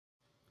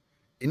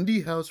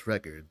Indie House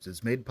Records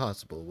is made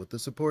possible with the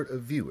support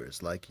of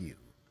viewers like you.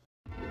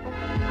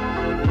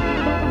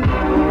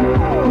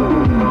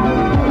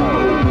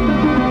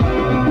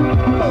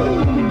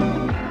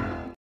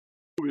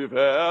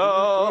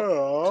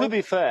 To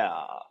be fair,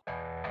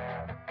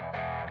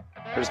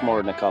 there's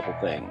more than a couple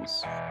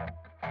things.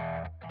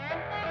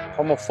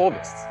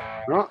 Homophobists.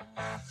 No,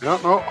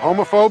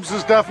 homophobes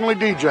is definitely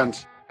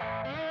degens.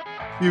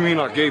 You mean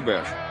like gay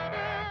bash?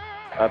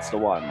 That's the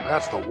one.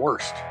 That's the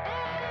worst.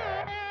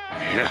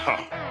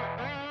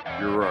 Yeah,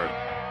 you're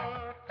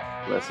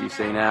right. Less you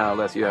say now,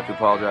 less you have to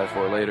apologize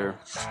for later.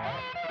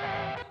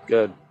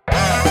 Good.